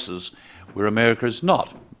places where America is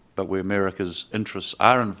not, but where America's interests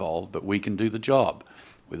are involved, but we can do the job,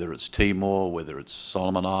 whether it's Timor, whether it's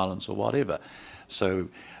Solomon Islands or whatever. So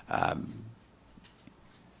I'm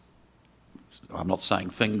not saying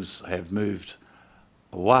things have moved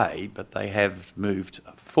away, but they have moved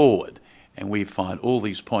forward, and we find all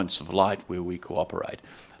these points of light where we cooperate.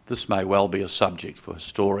 This may well be a subject for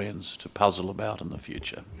historians to puzzle about in the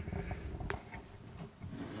future.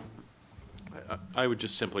 I would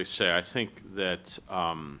just simply say I think that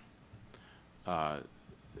the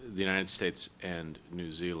United States and New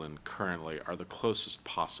Zealand currently are the closest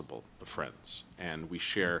possible of friends, and we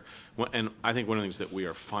share, and I think one of the things that we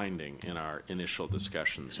are finding in our initial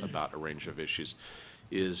discussions about a range of issues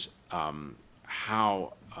is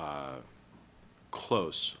how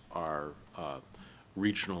close our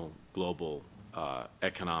regional, global,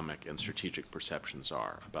 economic and strategic perceptions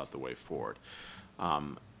are about the way forward.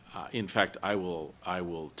 In fact, I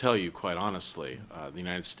will tell you quite honestly, the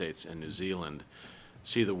United States and New Zealand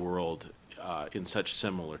see the world in such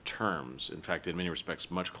similar terms. In fact, in many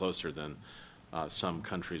respects, much closer than some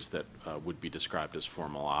countries that would be described as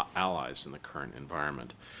formal allies in the current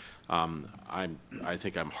environment. I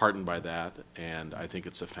think I'm heartened by that, and I think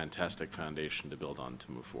it's a fantastic foundation to build on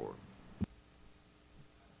to move forward.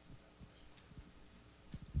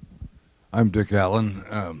 I'm Dick Allen.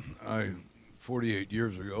 48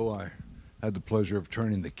 years ago, I had the pleasure of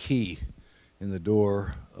turning the key in the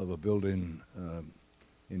door of a building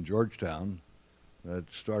in Georgetown that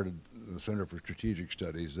started the Center for Strategic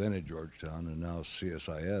Studies, then at Georgetown, and now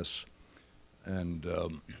CSIS. And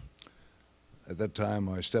at that time,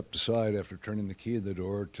 I stepped aside after turning the key in the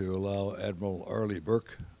door to allow Admiral Arleigh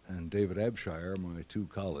Burke and David Abshire, my two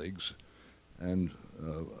colleagues, and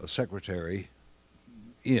a secretary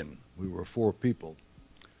in. We were 4 people.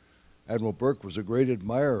 Admiral Burke was a great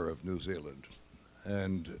admirer of New Zealand,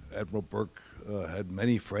 and Admiral Burke had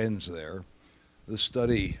many friends there. This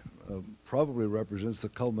study probably represents the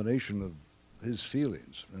culmination of his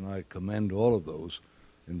feelings, and I commend all of those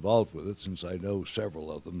involved with it, since I know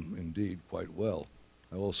several of them indeed quite well.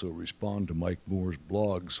 I also respond to Mike Moore's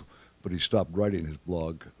blogs, but he stopped writing his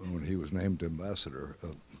blog when he was named ambassador.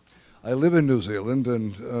 I live in New Zealand,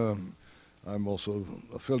 and I'm also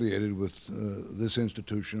affiliated with this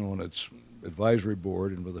institution on its advisory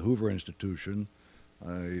board and with the Hoover Institution.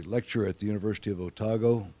 I lecture at the University of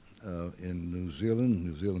Otago in New Zealand,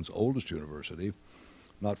 New Zealand's oldest university,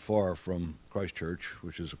 not far from Christchurch,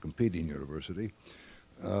 which is a competing university.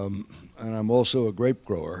 And I'm also a grape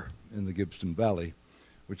grower in the Gippsland Valley,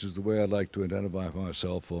 which is the way I'd like to identify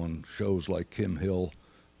myself on shows like Kim Hill,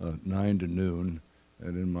 9 to Noon,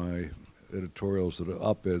 and in my editorials, that are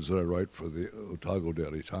op-eds that I write for the Otago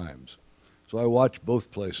Daily Times. So I watch both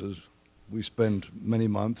places. We spend many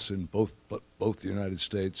months in both the United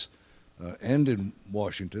States and in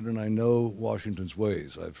Washington, and I know Washington's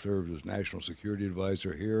ways. I've served as National Security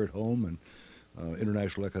Advisor here at home and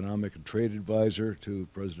International Economic and Trade Advisor to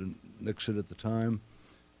President Nixon at the time,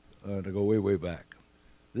 to go way, way back.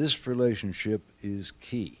 This relationship is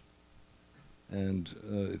key, and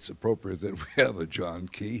it's appropriate that we have a John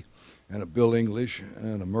Key and a Bill English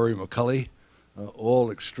and a Murray McCully,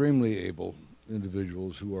 all extremely able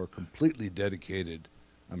individuals who are completely dedicated,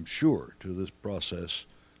 I'm sure, to this process,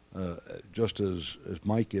 just as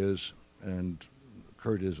Mike is and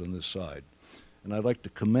Kurt is on this side. And I'd like to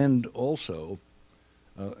commend also,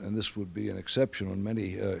 and this would be an exception in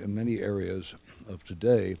many areas of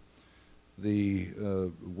today, the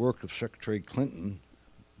work of Secretary Clinton,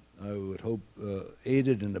 I would hope,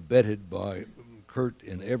 aided and abetted by Kurt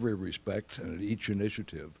in every respect and at each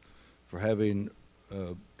initiative, for having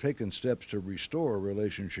taken steps to restore a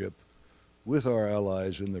relationship with our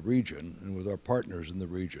allies in the region and with our partners in the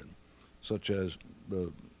region, such as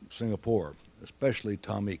Singapore, especially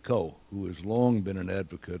Tommy Koh, who has long been an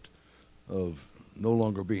advocate of no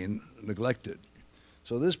longer being neglected.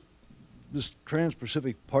 So this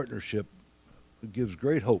Trans-Pacific partnership gives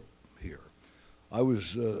great hope here. I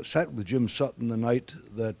was sat with Jim Sutton the night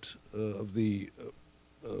that of the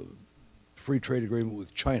free trade agreement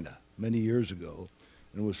with China many years ago,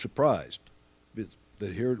 and was surprised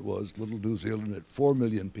that here it was, little New Zealand at 4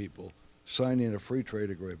 million people signing a free trade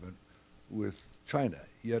agreement with China,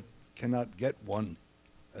 yet cannot get one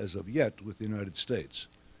as of yet with the United States.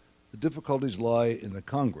 The difficulties lie in the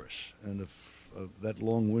Congress, and if that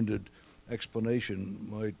long-winded explanation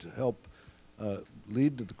might help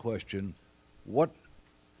lead to the question, what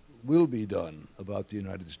will be done about the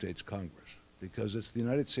United States Congress? Because it's the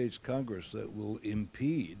United States Congress that will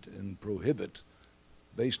impede and prohibit,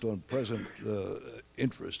 based on present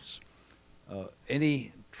interests,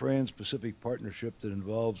 any Trans-Pacific partnership that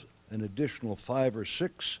involves an additional 5 or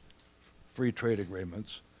 6 free trade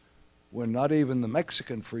agreements, when not even the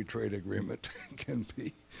Mexican free trade agreement can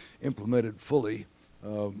be implemented fully,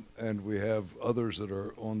 and we have others that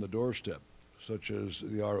are on the doorstep, such as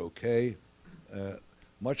the ROK,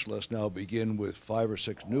 much less now begin with 5 or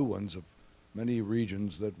 6 new ones of many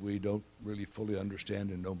regions that we don't really fully understand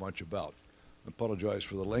and know much about. I apologize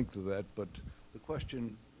for the length of that, but the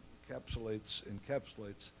question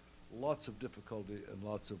encapsulates lots of difficulty and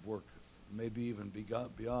lots of work, maybe even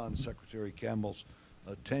beyond Secretary Campbell's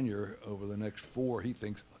tenure over the next 4, he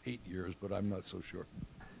thinks 8 years, but I'm not so sure.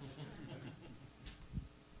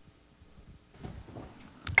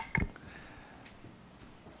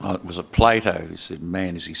 Well, it was Plato who said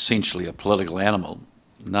man is essentially a political animal.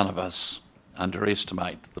 None of us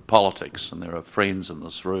underestimate the politics, and there are friends in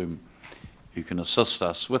this room who can assist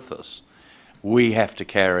us with this. We have to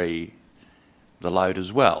carry the load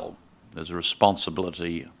as well. There's a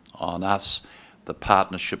responsibility on us, the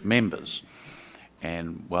partnership members.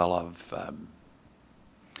 And while I've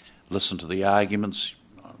listened to the arguments,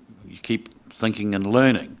 you keep thinking and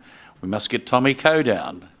learning. We must get Tommy Koh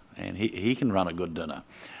down, and he can run a good dinner.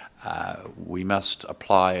 we must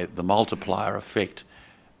apply the multiplier effect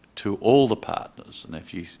to all the partners. And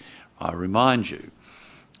I remind you,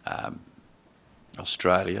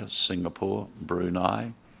 Australia, Singapore,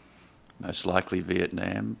 Brunei, most likely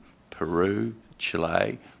Vietnam, Peru,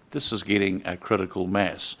 Chile, this is getting a critical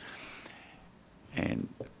mass. And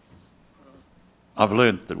I've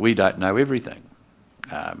learned that we don't know everything.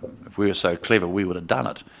 If we were so clever, we would have done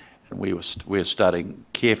it. And we're studying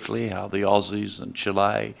carefully how the Aussies and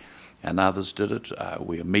Chile and others did it.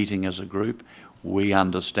 We are meeting as a group. We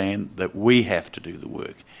understand that we have to do the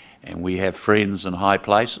work. And we have friends in high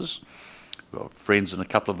places. We've got friends in a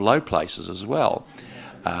couple of low places as well.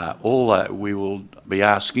 We will be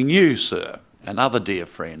asking you, sir, and other dear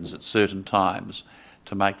friends at certain times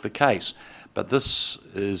to make the case. But this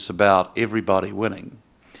is about everybody winning.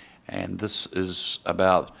 And this is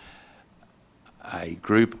about a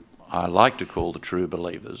group I like to call the true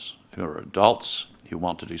believers, who are adults who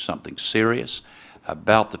want to do something serious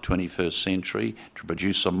about the 21st century, to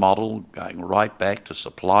produce a model going right back to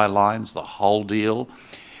supply lines, the whole deal.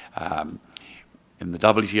 In the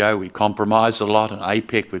WTO we compromised a lot, in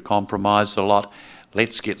APEC we compromised a lot.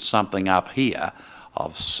 Let's get something up here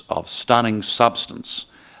of stunning substance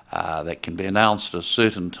that can be announced at a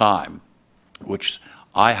certain time, which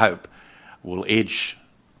I hope will edge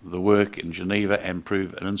the work in Geneva and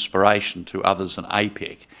prove an inspiration to others in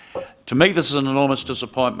APEC. To me, this is an enormous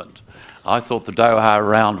disappointment. I thought the Doha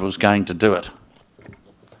round was going to do it.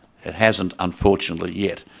 It hasn't, unfortunately,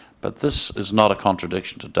 yet. But this is not a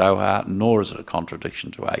contradiction to Doha, nor is it a contradiction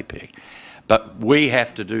to APEC. But we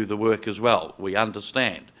have to do the work as well. We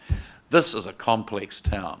understand. This is a complex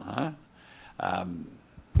town. Huh?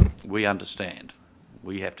 We understand.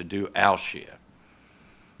 We have to do our share.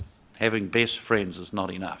 Having best friends is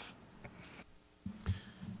not enough.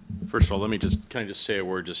 First of all, let me just say a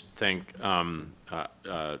word, just thank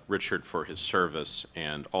Richard for his service,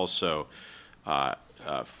 and also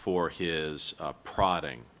for his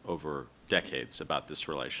prodding over decades about this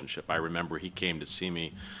relationship. I remember he came to see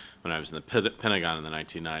me when I was in the Pentagon in the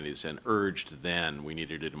 1990s and urged then we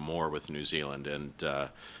needed to do more with New Zealand. And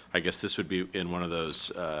I guess this would be in one of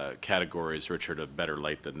those categories, Richard, of better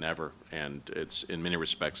late than never. And it's in many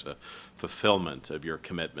respects a fulfillment of your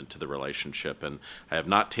commitment to the relationship. And I have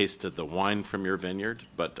not tasted the wine from your vineyard,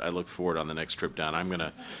 but I look forward on the next trip down. I'm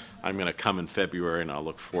gonna come in February, and I'll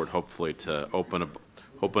look forward hopefully to open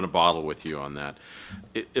a bottle with you on that.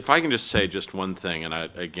 If I can just say just one thing, and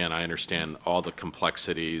again, I understand all the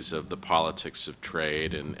complexities of the politics of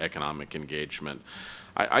trade and economic engagement.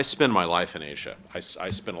 I spend my life in Asia. I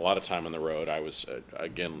spent a lot of time on the road. I was,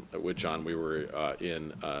 again, with John, we were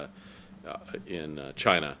in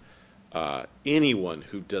China. Anyone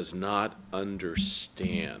who does not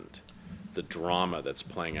understand the drama that's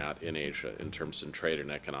playing out in Asia in terms of trade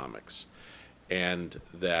and economics, and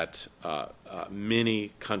that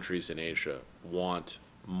many countries in Asia want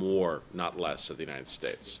more, not less, of the United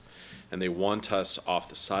States. And they want us off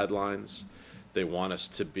the sidelines. They want us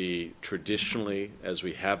to be traditionally, as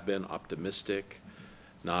we have been, optimistic,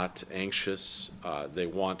 not anxious. They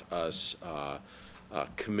want us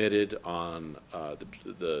committed on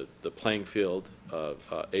the playing field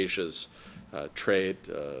of Asia's trade,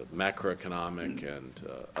 macroeconomic and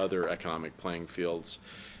other economic playing fields.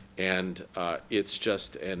 And it's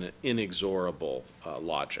just an inexorable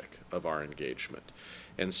logic of our engagement.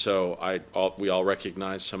 And so we all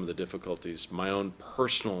recognize some of the difficulties. My own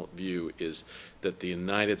personal view is that the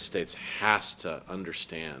United States has to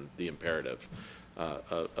understand the imperative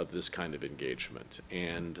of this kind of engagement.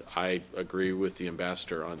 And I agree with the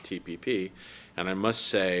ambassador on TPP. And I must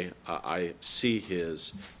say, I see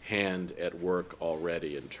his hand at work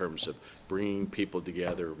already in terms of bringing people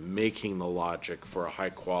together, making the logic for a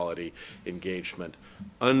high-quality engagement,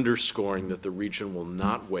 underscoring that the region will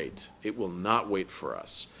not wait. It will not wait for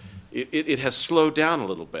us. It has slowed down a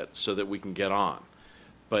little bit so that we can get on,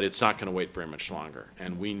 but it's not going to wait very much longer.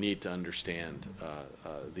 And we need to understand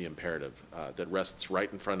the imperative that rests right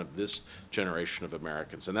in front of this generation of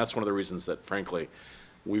Americans. And that's one of the reasons that, frankly,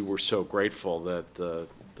 we were so grateful that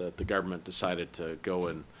the government decided to go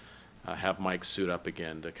and have Mike suit up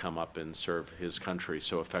again to come up and serve his country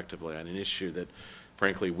so effectively on an issue that,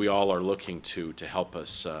 frankly, we all are looking to help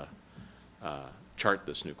us chart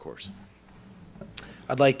this new course.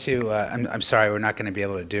 I'd like to, I'm sorry, we're not going to be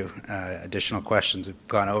able to do additional questions. We've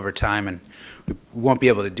gone over time, and we won't be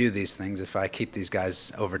able to do these things if I keep these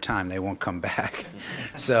guys over time. They won't come back.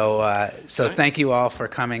 So thank you all for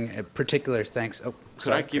coming. Particular thanks. Oh,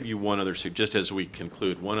 could I give you one other, just as we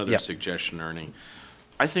conclude, one other suggestion, Ernie?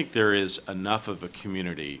 I think there is enough of a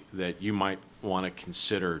community that you might want to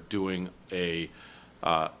consider doing a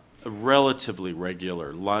a relatively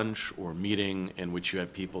regular lunch or meeting in which you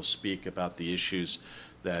have people speak about the issues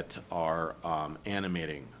that are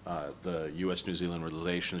animating the U.S.-New Zealand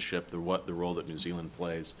relationship, the role that New Zealand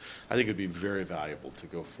plays, I think it would be very valuable to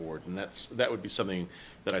go forward. And that would be something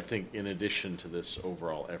that I think, in addition to this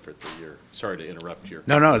overall effort that you're, sorry to interrupt your.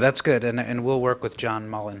 No, that's good, and we'll work with John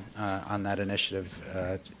Mullen on that initiative.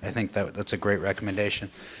 I think that's a great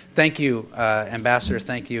recommendation. Thank you, Ambassador.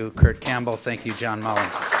 Thank you, Kurt Campbell. Thank you, John Mullen.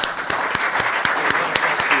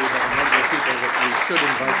 We should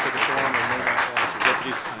invite to the forum, and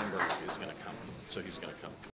Deputy Steinberg is going to come, so he's going to come.